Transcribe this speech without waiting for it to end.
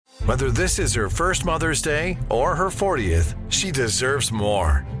Whether this is her first Mother's Day or her 40th, she deserves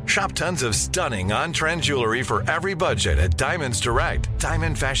more. Shop tons of stunning on-trend jewelry for every budget at Diamonds Direct.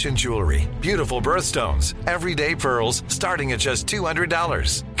 Diamond fashion jewelry, beautiful birthstones, everyday pearls starting at just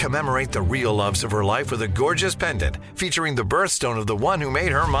 $200. Commemorate the real loves of her life with a gorgeous pendant featuring the birthstone of the one who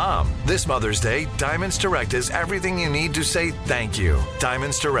made her mom. This Mother's Day, Diamonds Direct is everything you need to say thank you.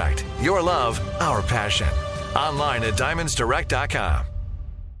 Diamonds Direct. Your love, our passion. Online at diamondsdirect.com.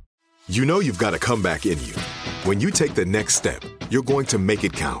 You know you've got a comeback in you. When you take the next step, you're going to make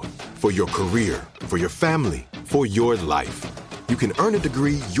it count. For your career, for your family, for your life. You can earn a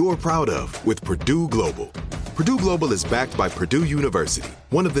degree you're proud of with Purdue Global. Purdue Global is backed by Purdue University,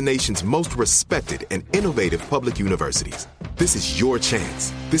 one of the nation's most respected and innovative public universities. This is your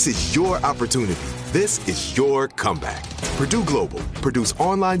chance. This is your opportunity. This is your comeback. Purdue Global, Purdue's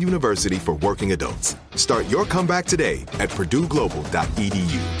online university for working adults. Start your comeback today at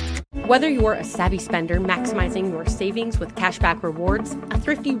purdueglobal.edu. Whether you're a savvy spender maximizing your savings with cashback rewards, a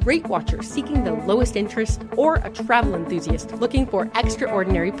thrifty rate watcher seeking the lowest interest, or a travel enthusiast looking for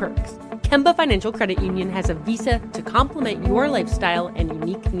extraordinary perks, Kemba Financial Credit Union has a visa to complement your lifestyle and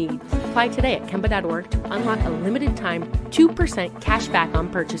unique needs. Apply today at Kemba.org to unlock a limited time 2% cash back on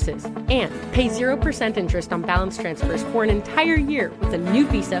purchases and pay 0% interest on balance transfers for an entire year with a new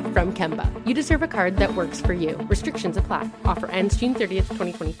visa from Kemba. You deserve a card that works for you. Restrictions apply. Offer ends June 30th,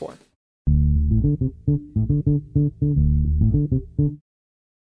 2024.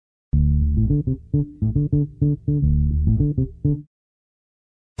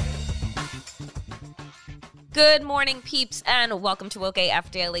 Good morning, peeps, and welcome to Woke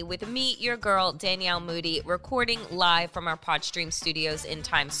AF Daily with me, your girl, Danielle Moody, recording live from our Podstream studios in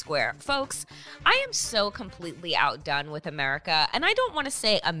Times Square. Folks, I am so completely outdone with America, and I don't want to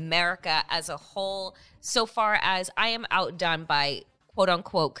say America as a whole, so far as I am outdone by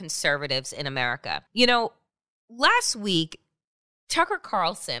quote-unquote conservatives in America. You know, last week, Tucker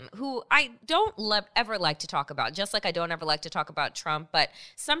Carlson, who I don't ever like to talk about, just like I don't ever like to talk about Trump, but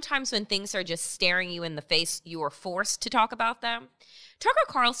sometimes when things are just staring you in the face, you are forced to talk about them. Tucker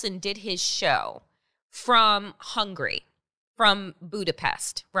Carlson did his show from Hungary, from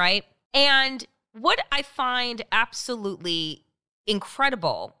Budapest, right? And what I find absolutely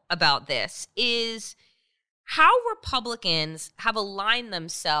incredible about this is how Republicans have aligned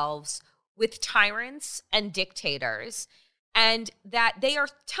themselves with tyrants and dictators, and that they are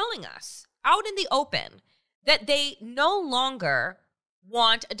telling us out in the open that they no longer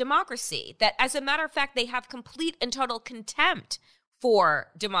want a democracy, that as a matter of fact, they have complete and total contempt for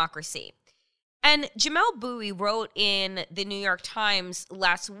democracy. And Jamelle Bouie wrote in the New York Times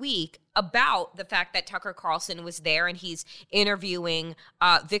last week about the fact that Tucker Carlson was there and he's interviewing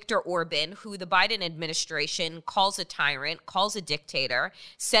Viktor Orban, who the Biden administration calls a tyrant, calls a dictator,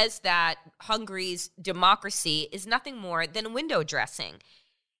 says that Hungary's democracy is nothing more than window dressing.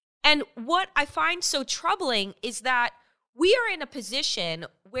 And what I find so troubling is that we are in a position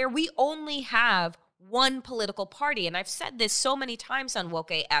where we only have one political party. And I've said this so many times on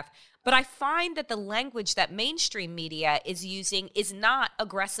Woke AF, but I find that the language that mainstream media is using is not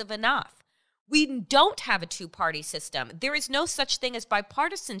aggressive enough. We don't have a two-party system. There is no such thing as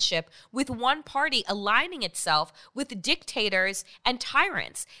bipartisanship with one party aligning itself with dictators and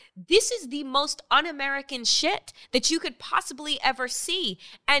tyrants. This is the most un-American shit that you could possibly ever see.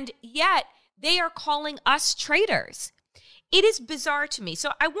 And yet they are calling us traitors. It is bizarre to me.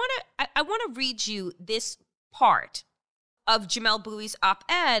 So I want to read you this part of Jamelle Bouie's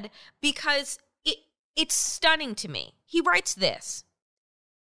op-ed because it's stunning to me. He writes this.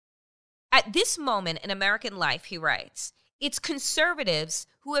 At this moment in American life, he writes, it's conservatives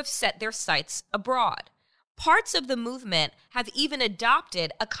who have set their sights abroad. Parts of the movement have even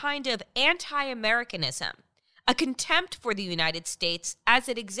adopted a kind of anti-Americanism, a contempt for the United States as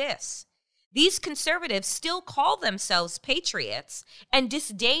it exists. These conservatives still call themselves patriots and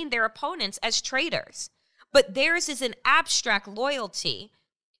disdain their opponents as traitors. But theirs is an abstract loyalty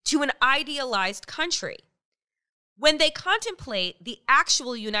to an idealized country. When they contemplate the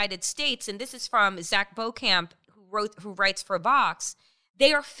actual United States, and this is from Zach Beaucamp, who writes for Vox,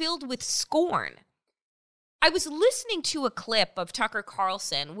 they are filled with scorn. I was listening to a clip of Tucker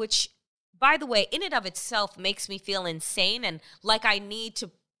Carlson, which, by the way, in and of itself makes me feel insane and like I need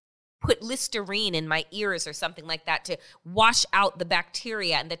to put Listerine in my ears or something like that to wash out the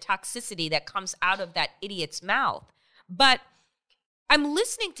bacteria and the toxicity that comes out of that idiot's mouth. But I'm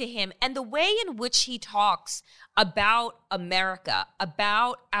listening to him, and the way in which he talks about America,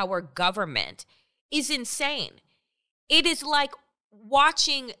 about our government, is insane. It is like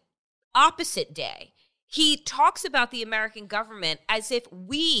watching Opposite Day. he talks about the American government as if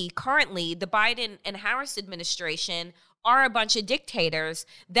we currently, the Biden and Harris administration, are a bunch of dictators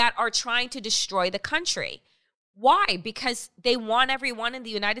that are trying to destroy the country. Why? Because they want everyone in the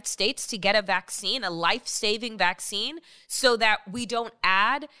United States to get a vaccine, a life-saving vaccine, so that we don't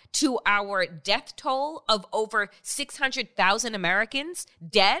add to our death toll of over 600,000 Americans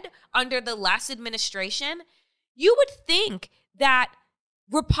dead under the last administration. You would think that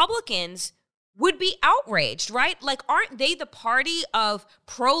Republicans would be outraged, right? Like, aren't they the party of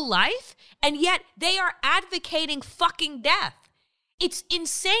pro-life? And yet they are advocating fucking death. It's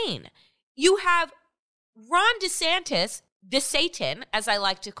insane. You have Ron DeSantis, DeSatan, as I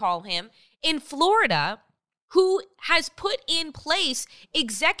like to call him, in Florida, who has put in place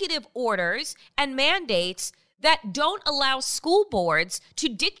executive orders and mandates that don't allow school boards to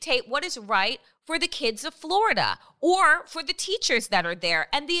dictate what is right for the kids of Florida or for the teachers that are there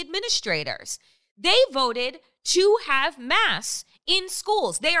and the administrators. They voted to have masks in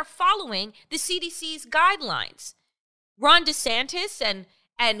schools. They are following the CDC's guidelines. Ron DeSantis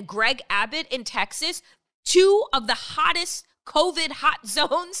and Greg Abbott in Texas, two of the hottest COVID hot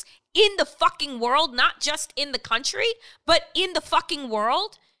zones in the fucking world, not just in the country, but in the fucking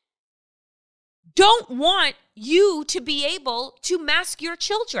world, don't want you to be able to mask your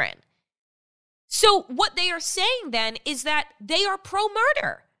children. So what they are saying then is that they are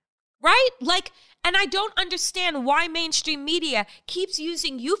pro-murder, right? Like, and I don't understand why mainstream media keeps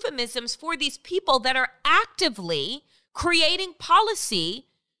using euphemisms for these people that are actively creating policy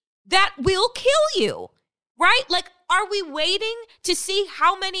that will kill you, right? Like, are we waiting to see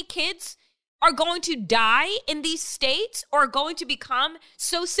how many kids are going to die in these states or are going to become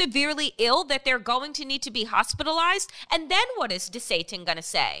so severely ill that they're going to need to be hospitalized? And then what is DeSatan going to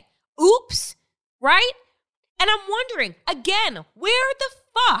say? Oops, right? And I'm wondering, again, where the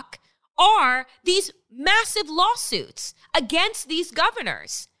fuck are these massive lawsuits against these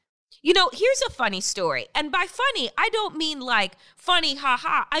governors? You know, here's a funny story. And by funny, I don't mean like funny,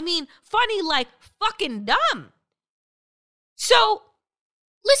 haha. I mean funny like fucking dumb. So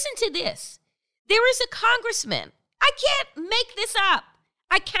listen to this. There is a congressman. I can't make this up.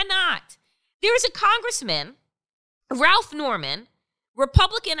 I cannot. There is a congressman, Ralph Norman,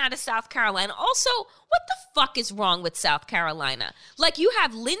 Republican out of South Carolina. Also, what the fuck is wrong with South Carolina? Like, you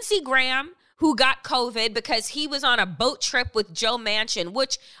have Lindsey Graham, who got COVID because he was on a boat trip with Joe Manchin,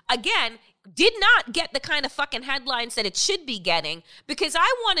 which, again, did not get the kind of fucking headlines that it should be getting, because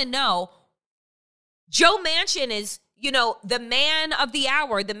I want to know, Joe Manchin is, you know, the man of the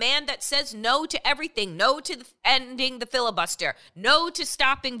hour, the man that says no to everything, no to ending the filibuster, no to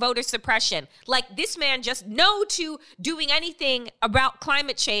stopping voter suppression. Like, this man just no to doing anything about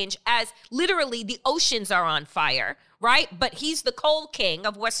climate change, as literally the oceans are on fire, right? But he's the coal king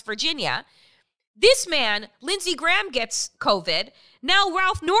of West Virginia. This man, Lindsey Graham, gets COVID. Now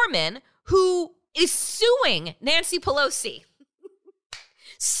Ralph Norman, who is suing Nancy Pelosi,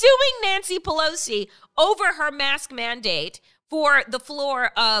 over her mask mandate for the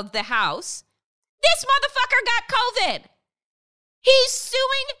floor of the House. This motherfucker got COVID. He's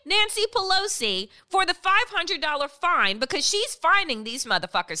suing Nancy Pelosi for the $500 fine because she's fining these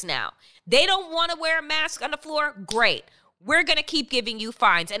motherfuckers now. They don't want to wear a mask on the floor? Great. We're going to keep giving you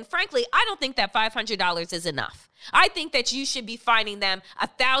fines. And frankly, I don't think that $500 is enough. I think that you should be fining them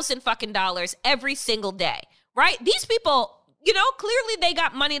 $1,000 fucking dollars every single day, right? These people, you know, clearly they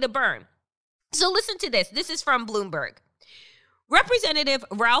got money to burn. So listen to this. This is from Bloomberg. Representative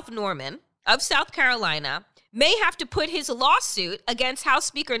Ralph Norman of South Carolina may have to put his lawsuit against House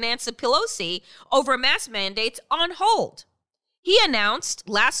Speaker Nancy Pelosi over mask mandates on hold. He announced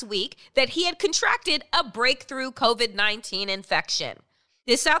last week that he had contracted a breakthrough COVID-19 infection.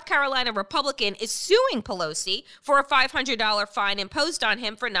 The South Carolina Republican is suing Pelosi for a $500 fine imposed on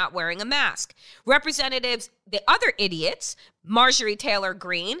him for not wearing a mask. Representatives, the other idiots, Marjorie Taylor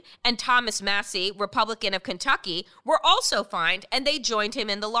Greene and Thomas Massie, Republican of Kentucky, were also fined, and they joined him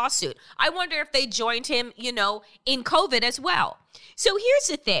in the lawsuit. I wonder if they joined him, you know, in COVID as well. So here's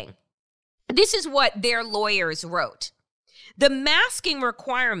the thing. This is what their lawyers wrote. The masking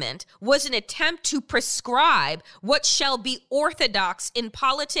requirement was an attempt to prescribe what shall be orthodox in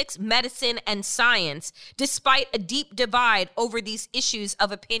politics, medicine, and science, despite a deep divide over these issues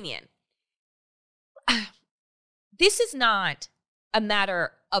of opinion. This is not a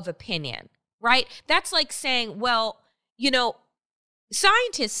matter of opinion, right? That's like saying, well, you know,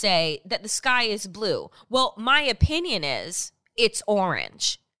 scientists say that the sky is blue. Well, my opinion is it's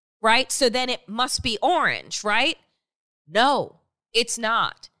orange, right? So then it must be orange, right? No, it's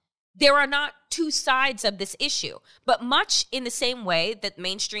not. There are not two sides of this issue. But much in the same way that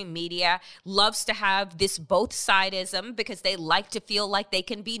mainstream media loves to have this both-sidism because they like to feel like they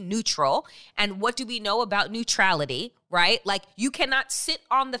can be neutral. And what do we know about neutrality, right? Like, you cannot sit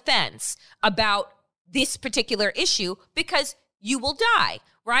on the fence about this particular issue because you will die,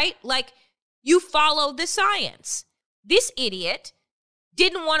 right? Like, you follow the science. This idiot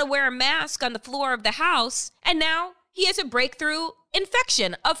didn't want to wear a mask on the floor of the house, and now he has a breakthrough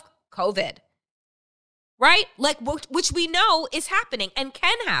infection of COVID, right? Like, which we know is happening and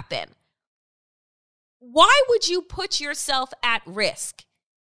can happen. Why would you put yourself at risk,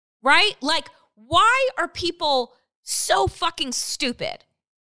 right? Like, why are people so fucking stupid?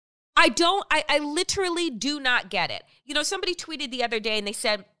 I literally do not get it. You know, somebody tweeted the other day and they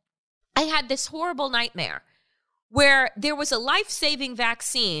said, I had this horrible nightmare where there was a life-saving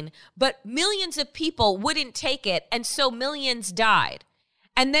vaccine, but millions of people wouldn't take it, and so millions died.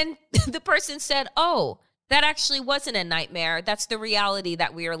 And then the person said, oh, that actually wasn't a nightmare. That's the reality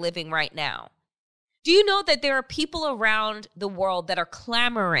that we are living right now. Do you know that there are people around the world that are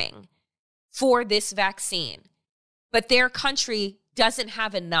clamoring for this vaccine, but their country doesn't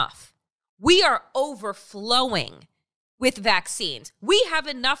have enough? We are overflowing with vaccines. We have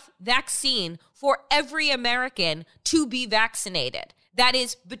enough vaccine for every American to be vaccinated. That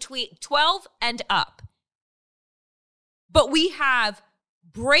is between 12 and up. But we have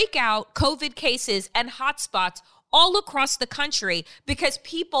breakout COVID cases and hotspots all across the country because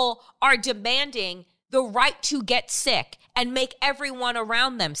people are demanding the right to get sick and make everyone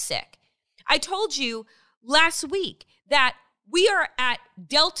around them sick. I told you last week that we are at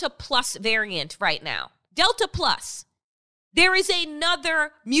Delta Plus variant right now. Delta Plus. There is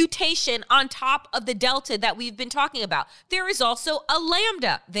another mutation on top of the Delta that we've been talking about. There is also a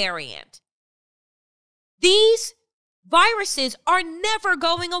Lambda variant. These viruses are never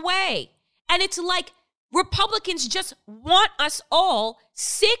going away. And it's like Republicans just want us all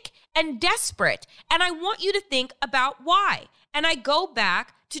sick and desperate. And I want you to think about why. And I go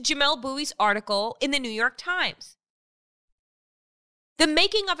back to Jamelle Bouie's article in the New York Times. The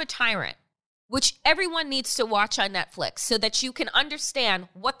Making of a Tyrant, which everyone needs to watch on Netflix so that you can understand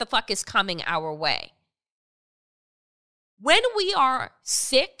what the fuck is coming our way. When we are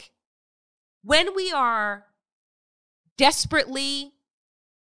sick, when we are desperately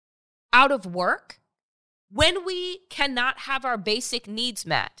out of work, when we cannot have our basic needs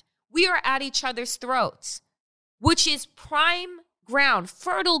met, we are at each other's throats, which is prime ground,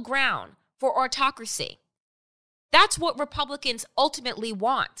 fertile ground for autocracy. That's what Republicans ultimately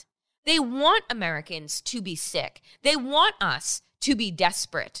want. They want Americans to be sick. They want us to be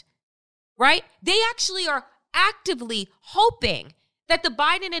desperate, right? They actually are actively hoping that the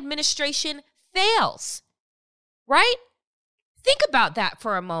Biden administration fails, right? Think about that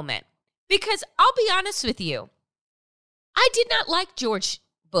for a moment, because I'll be honest with you. I did not like George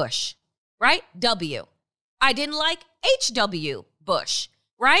Bush, right? W. I didn't like H.W. Bush,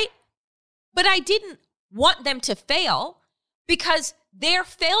 right? But I didn't want them to fail because their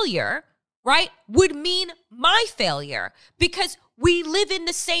failure, right, would mean my failure because we live in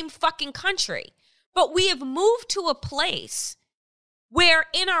the same fucking country. But we have moved to a place where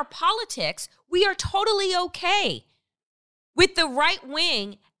in our politics, we are totally okay with the right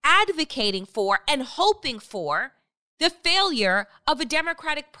wing advocating for and hoping for the failure of a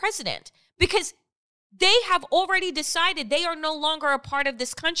Democratic president because they have already decided they are no longer a part of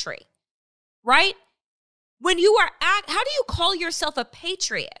this country, right? When you are how do you call yourself a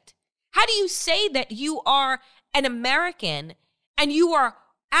patriot? How do you say that you are an American and you are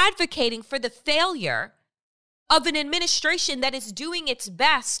advocating for the failure of an administration that is doing its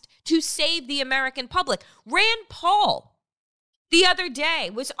best to save the American public? Rand Paul, the other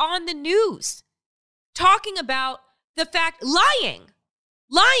day, was on the news talking about the fact, lying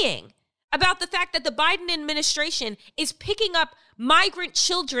about the fact that the Biden administration is picking up migrant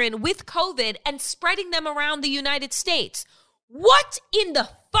children with COVID and spreading them around the United States. What in the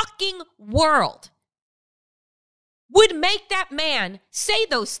fucking world would make that man say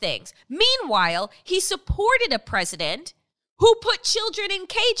those things? Meanwhile, he supported a president who put children in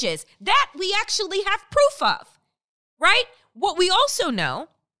cages. That we actually have proof of, right? What we also know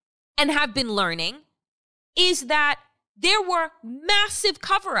and have been learning is that there were massive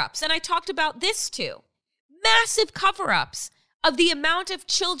cover-ups, and I talked about this too, massive cover-ups of the amount of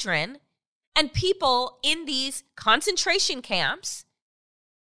children and people in these concentration camps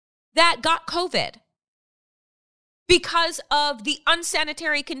that got COVID because of the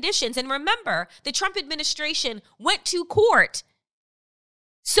unsanitary conditions. And remember, the Trump administration went to court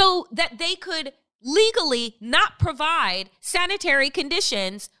so that they could legally not provide sanitary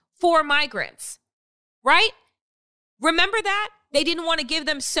conditions for migrants, right? Remember that? They didn't want to give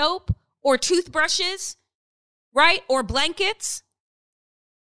them soap or toothbrushes, right? Or blankets.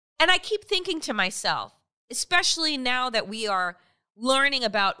 And I keep thinking to myself, especially now that we are learning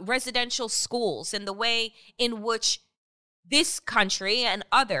about residential schools and the way in which this country and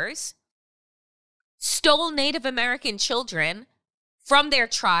others stole Native American children from their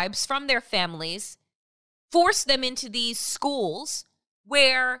tribes, from their families, forced them into these schools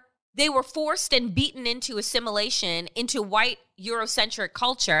where they were forced and beaten into assimilation into white Eurocentric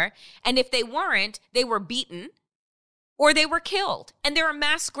culture. And if they weren't, they were beaten or they were killed. And there are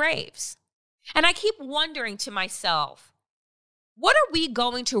mass graves. And I keep wondering to myself, what are we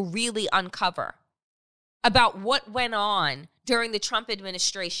going to really uncover about what went on during the Trump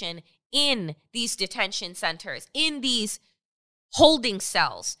administration in these detention centers, in these holding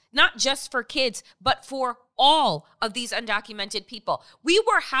cells, not just for kids, but for all of these undocumented people? We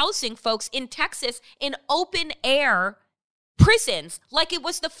were housing folks in Texas in open air prisons like it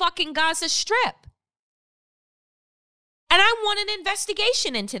was the fucking Gaza Strip. And I want an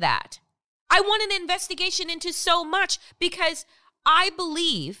investigation into that. I want an investigation into so much because I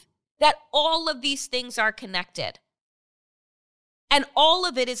believe that all of these things are connected. And all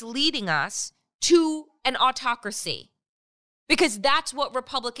of it is leading us to an autocracy. Because that's what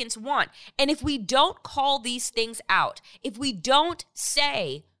Republicans want. And if we don't call these things out, if we don't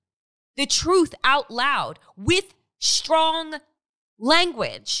say the truth out loud with strong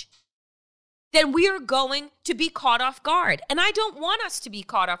language, then we are going to be caught off guard. And I don't want us to be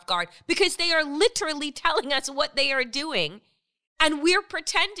caught off guard because they are literally telling us what they are doing. And we're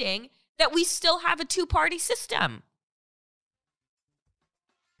pretending that we still have a two-party system.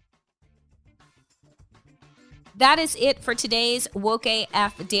 That is it for today's Woke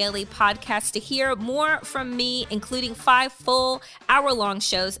AF Daily podcast. To hear more from me, including 5 full hour-long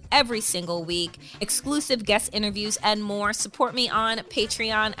shows every single week, exclusive guest interviews, and more, support me on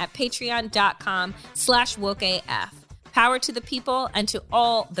Patreon at patreon.com/wokeaf. Power to the people, and to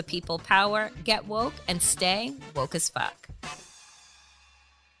all the people power. Get woke and stay woke as fuck.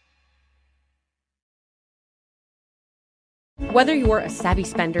 Whether you're a savvy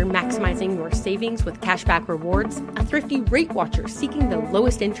spender maximizing your savings with cashback rewards, a thrifty rate watcher seeking the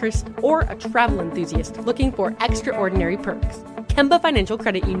lowest interest, or a travel enthusiast looking for extraordinary perks, Kemba Financial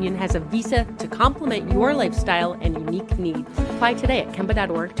Credit Union has a visa to complement your lifestyle and unique needs. Apply today at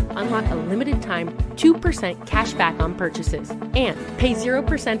Kemba.org to unlock a limited-time 2% cash back on purchases and pay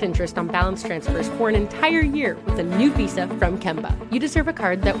 0% interest on balance transfers for an entire year with a new visa from Kemba. You deserve a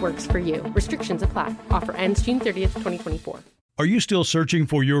card that works for you. Restrictions apply. Offer ends June 30th, 2024. Are you still searching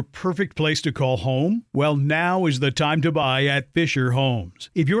for your perfect place to call home? Well, now is the time to buy at Fisher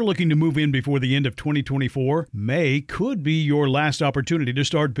Homes. If you're looking to move in before the end of 2024, May could be your last opportunity to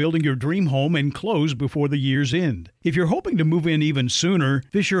start building your dream home and close before the year's end. If you're hoping to move in even sooner,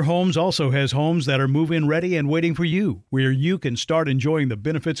 Fisher Homes also has homes that are move-in ready and waiting for you, where you can start enjoying the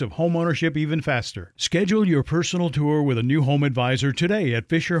benefits of homeownership even faster. Schedule your personal tour with a new home advisor today at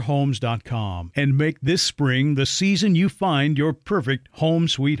FisherHomes.com and make this spring the season you find your perfect home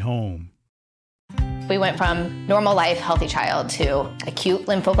sweet home. We went from normal life, healthy child to acute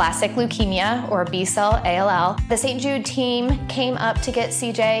lymphoblastic leukemia, or B-cell ALL. The St. Jude team came up to get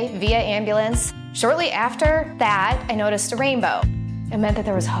CJ via ambulance. Shortly after that, I noticed a rainbow. It meant that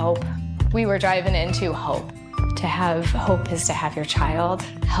there was hope. We were driving into hope. To have hope is to have your child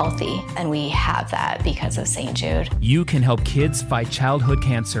healthy, and we have that because of St. Jude. You can help kids fight childhood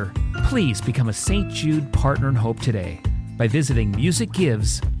cancer. Please become a St. Jude Partner in Hope today by visiting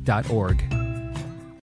musicgives.org.